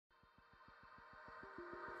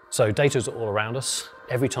So data is all around us.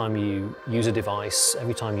 Every time you use a device,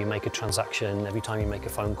 every time you make a transaction, every time you make a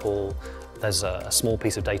phone call, there's a small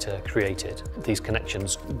piece of data created. These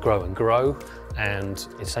connections grow and grow, and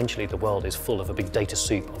essentially the world is full of a big data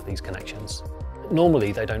soup of these connections.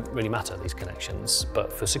 Normally they don't really matter, these connections,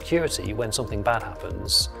 but for security, when something bad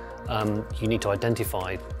happens, you need to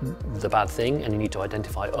identify the bad thing, and you need to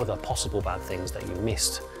identify other possible bad things that you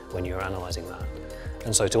missed when you're analysing that.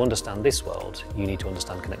 And so to understand this world, you need to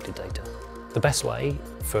understand connected data. The best way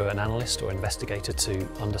for an analyst or investigator to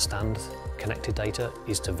understand connected data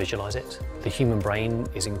is to visualize it. The human brain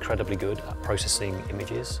is incredibly good at processing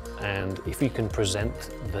images, and if you can present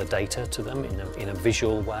the data to them in a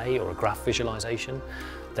visual way or a graph visualization,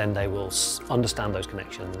 then they will understand those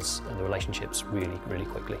connections and the relationships really, really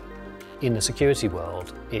quickly. In the security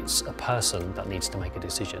world, it's a person that needs to make a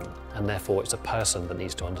decision, and therefore it's a person that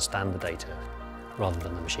needs to understand the data rather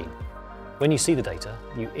than the machine. When you see the data,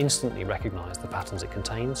 you instantly recognize the patterns it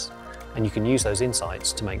contains, and you can use those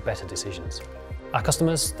insights to make better decisions. Our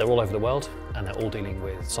customers, they're all over the world, and they're all dealing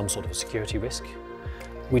with some sort of security risk.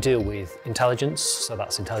 We deal with intelligence, so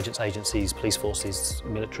that's intelligence agencies, police forces,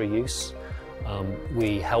 military use.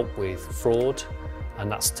 We help with fraud,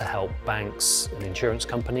 and that's to help banks and insurance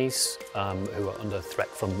companies who are under threat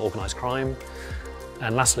from organised crime.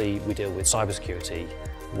 And lastly, we deal with cybersecurity,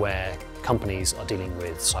 where companies are dealing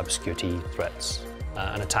with cybersecurity threats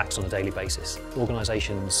and attacks on a daily basis.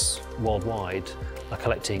 Organisations worldwide are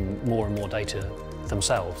collecting more and more data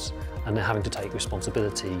themselves, and they're having to take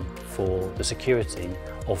responsibility for the security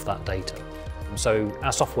of that data. So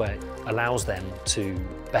our software allows them to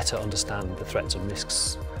better understand the threats and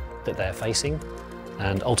risks that they're facing,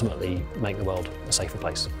 and ultimately make the world a safer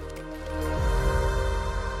place.